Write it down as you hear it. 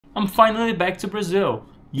I'm finally back to Brazil.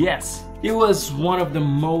 Yes, it was one of the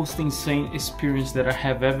most insane experiences that I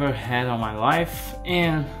have ever had on my life,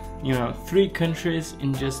 and you know, 3 countries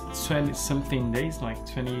in just 20 something days, like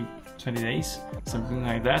 20 days, something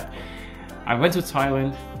like that. I went to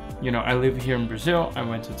Thailand, you know, I live here in Brazil. I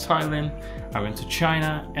went to Thailand, I went to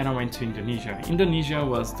China, and I went to Indonesia. Indonesia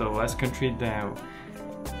was the last country that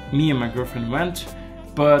me and my girlfriend went,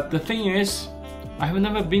 but the thing is, I have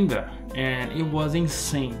never been there, and it was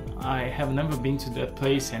insane. I have never been to that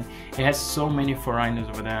place, and it has so many foreigners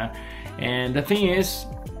over there. And the thing is,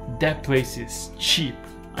 that place is cheap.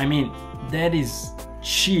 I mean, that is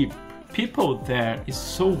cheap. People there is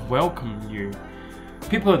so welcoming you.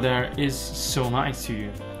 People there is so nice to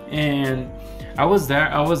you. And I was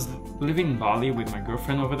there, I was living in Bali with my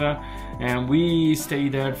girlfriend over there, and we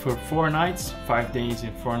stayed there for 4 nights, 5 days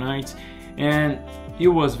and 4 nights, and it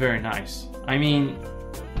was very nice. I mean,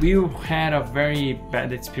 we had a very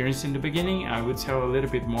bad experience in the beginning. I will tell a little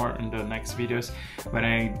bit more in the next videos when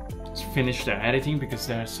I finish the editing, because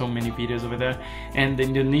there are so many videos over there, and the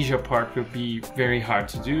Indonesia part will be very hard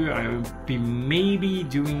to do. I will be maybe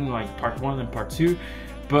doing like part 1 and part 2,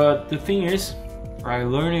 but the thing is,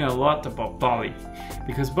 I'm learning a lot about Bali,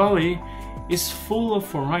 because Bali is full of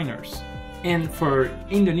foreigners, and for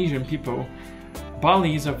Indonesian people,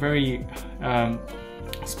 Bali is a very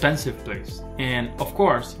expensive place. And of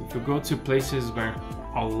course, if you go to places where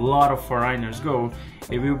a lot of foreigners go,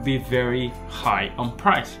 it will be very high on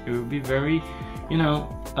price. It will be very, you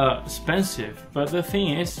know, expensive. But the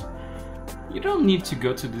thing is, you don't need to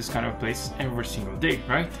go to this kind of place every single day,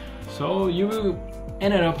 right? So you will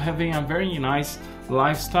end up having a very nice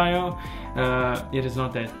lifestyle. It is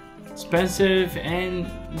not that expensive, and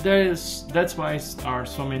that's why there are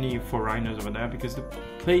so many foreigners over there, because the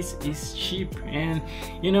place is cheap. And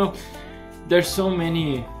you know, there's so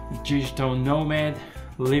many digital nomads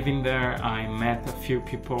living there. I met a few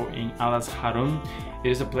people in Alas Harun. It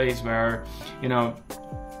is a place where, you know,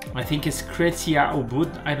 I think it's Kretia Ubud.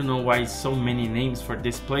 I don't know why so many names for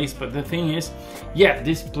this place, but the thing is, yeah,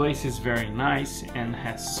 this place is very nice and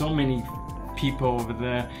has so many people over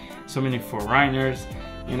there, so many foreigners,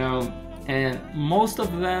 you know, and most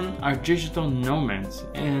of them are digital nomads,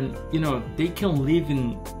 and you know, they can live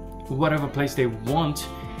in whatever place they want,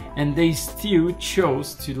 and they still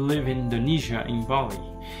chose to live in Indonesia, in Bali,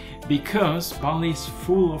 because Bali is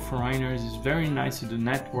full of foreigners. It's very nice to do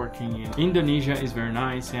networking, and Indonesia is very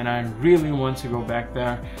nice, and I really want to go back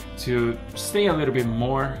there to stay a little bit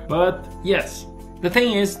more. But yes, the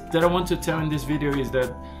thing is that I want to tell in this video is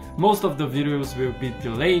that most of the videos will be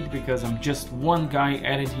delayed, because I'm just one guy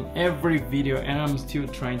editing every video, and I'm still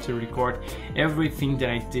trying to record everything that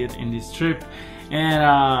I did in this trip, and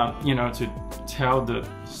you know, to tell the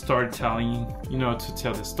storytelling, you know, to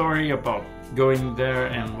tell the story about going there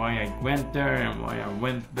and why I went there and why I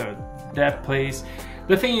went there, that place.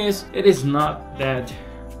 The thing is, it is not that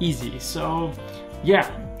easy. So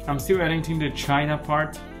yeah, I'm still editing the China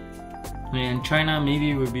part, and China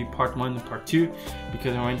maybe will be part 1 and part 2,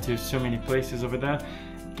 because I went to so many places over there.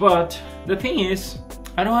 But the thing is,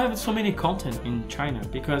 I don't have so many content in China,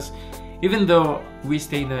 because even though we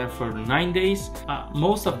stayed there for 9 days,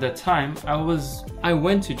 most of the time I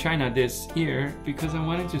went to China this year because I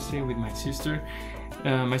wanted to stay with my sister.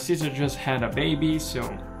 My sister just had a baby, so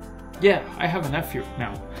yeah, I have a nephew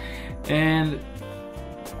now, and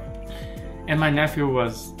my nephew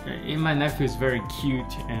is very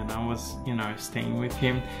cute, and I was, you know, staying with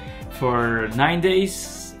him for 9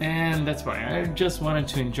 days, and that's why I just wanted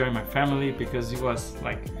to enjoy my family, because it was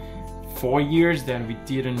like 4 years that we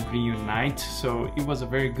didn't reunite, so it was a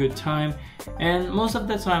very good time. And most of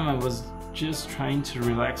the time I was just trying to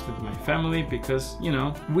relax with my family, because you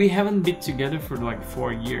know, we haven't been together for like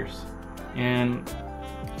 4 years, and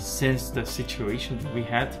since the situation that we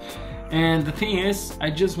had. And the thing is,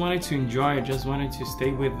 I just wanted to enjoy, I just wanted to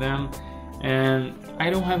stay with them, and I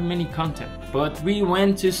don't have many content. But we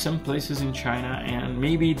went to some places in China, and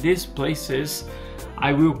maybe these places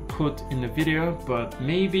I will put in the video, but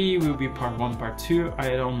maybe will be part 1, part 2,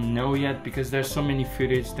 I don't know yet, because there's so many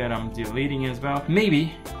footage that I'm deleting as well.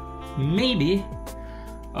 Maybe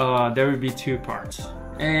there will be 2 parts.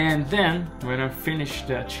 And then when I finish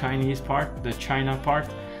the Chinese part, the China part,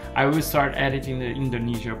 I will start editing the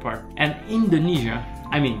Indonesia part. And Indonesia,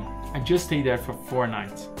 I mean, I just stayed there for 4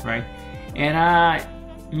 nights, right? And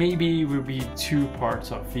maybe will be 2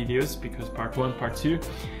 parts of videos, because part 1, part 2,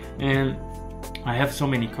 and I have so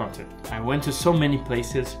many content. I went to so many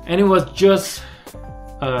places, and it was just,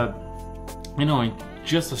 you know,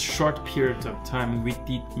 just a short period of time. We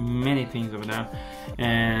did many things over there,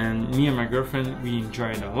 and me and my girlfriend, we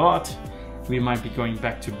enjoyed a lot. we might be going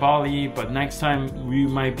back to Bali, but next time we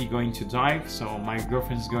might be going to dive. So my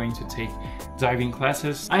girlfriend is going to take diving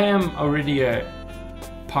classes. I am already a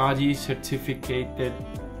PADI certificated,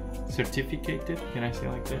 can I say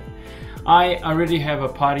like that? I already have a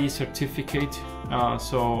PADI certificate,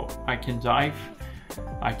 so I can dive.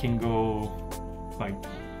 I can go, like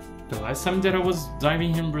the last time that I was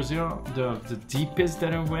diving in Brazil, the deepest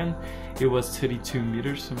that I went, it was 32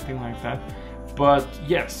 meters, something like that. But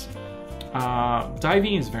yes,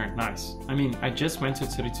 diving is very nice. I mean, I just went to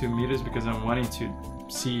 32 meters because I wanted to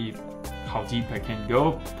see how deep I can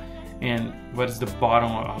go and what is the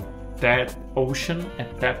bottom of that ocean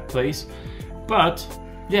at that place. But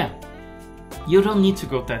yeah, you don't need to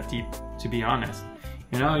go that deep, to be honest.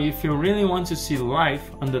 You know, if you really want to see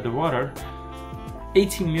life under the water,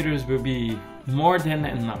 18 meters will be more than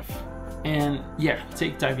enough. And yeah,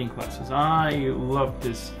 take diving classes. I love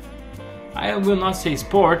this. I will not say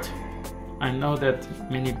sport. I know that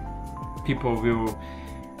many people will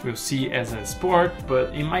see as a sport,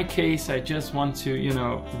 but in my case, I just want to, you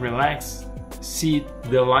know, relax, see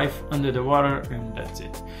the life under the water, and that's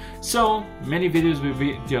it. So many videos will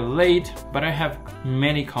be delayed, but I have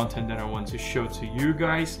many content that I want to show to you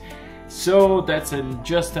guys. So that's a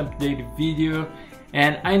just updated video.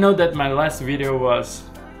 And I know that my last video was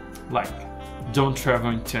like, don't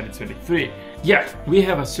travel in 2023. Yeah, we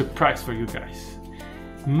have a surprise for you guys.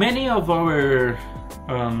 Many of our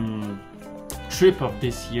trip of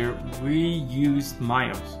this year, we used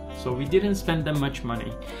miles, so we didn't spend that much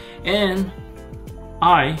money. And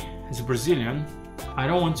I, as a Brazilian, I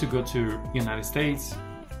don't want to go to United States,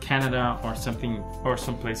 Canada, or something, or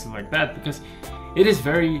some places like that, because it is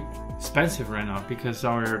very expensive right now, because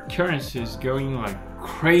our currency is going like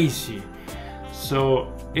crazy.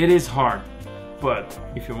 So it is hard. But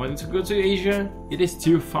if you want to go to Asia, it is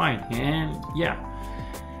still fine. And yeah,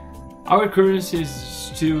 our currency is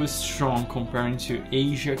still strong comparing to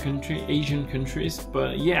Asian countries.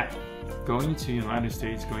 But yeah, going to United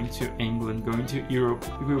States, going to England, going to Europe,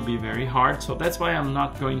 it will be very hard. So that's why I'm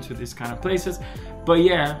not going to these kind of places. But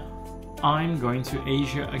yeah, I'm going to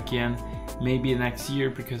Asia again, maybe next year,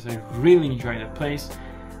 because I really enjoy that place.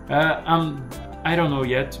 I don't know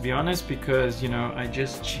yet, to be honest, because, you know, I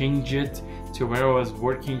just changed it to where I was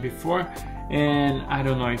working before, and I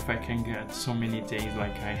don't know if I can get so many days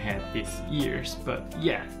like I had these years. But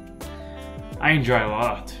yeah, I enjoy a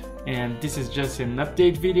lot, and this is just an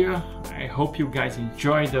update video. I hope you guys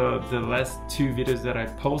enjoyed the last two videos that I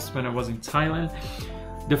posted when I was in Thailand.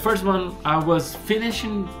 The first one I was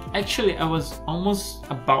finishing, actually I was almost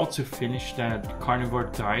about to finish that carnivore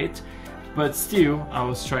diet, but still I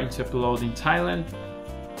was trying to upload in Thailand.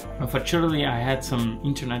 Unfortunately, I had some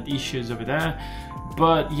internet issues over there,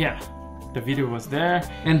 but yeah, the video was there.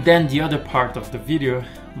 And then the other part of the video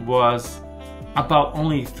was about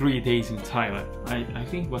only 3 days in Thailand. I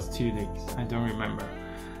think it was 2 days, I don't remember,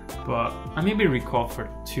 but I maybe recall for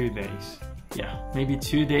 2 days. Yeah, maybe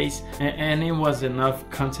 2 days, and it was enough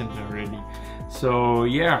content already. So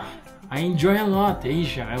yeah, I enjoy a lot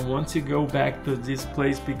Asia. I want to go back to this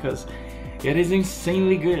place because it is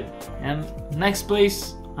insanely good. And next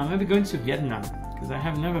place, I'm maybe going to Vietnam, because I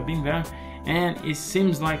have never been there, and it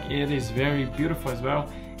seems like it is very beautiful as well.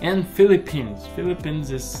 And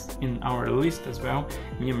Philippines is in our list as well.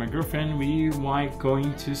 Me and my girlfriend, we might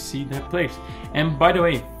going to see that place. And by the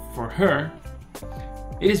way, for her,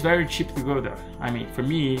 it is very cheap to go there. I mean, for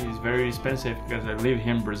me, it's very expensive because I live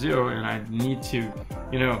here in Brazil and I need to,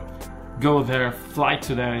 you know, go there. Flight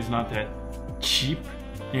to there is not that cheap,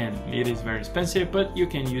 and it is very expensive, but you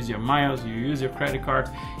can use your miles, you use your credit card,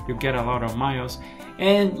 you get a lot of miles,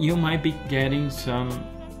 and you might be getting some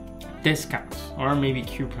discounts or maybe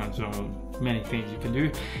coupons, or many things you can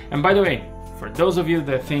do. And by the way, for those of you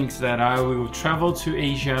that thinks that I will travel to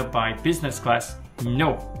Asia by business class,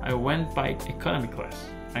 no, I went by economy class.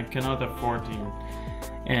 I cannot afford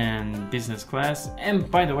in business class. And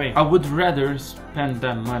by the way, I would rather spend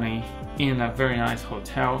that money in a very nice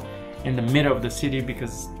hotel in the middle of the city,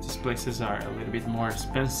 because these places are a little bit more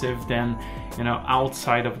expensive than, you know,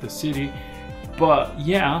 outside of the city. But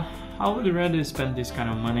yeah, I would rather spend this kind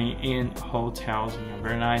of money in hotels, in a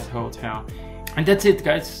very nice hotel. And that's it,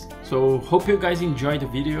 guys. So hope you guys enjoyed the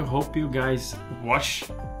video. Hope you guys watch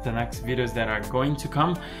the next videos that are going to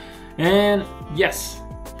come. And yes,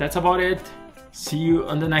 that's about it. See you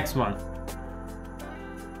on the next one.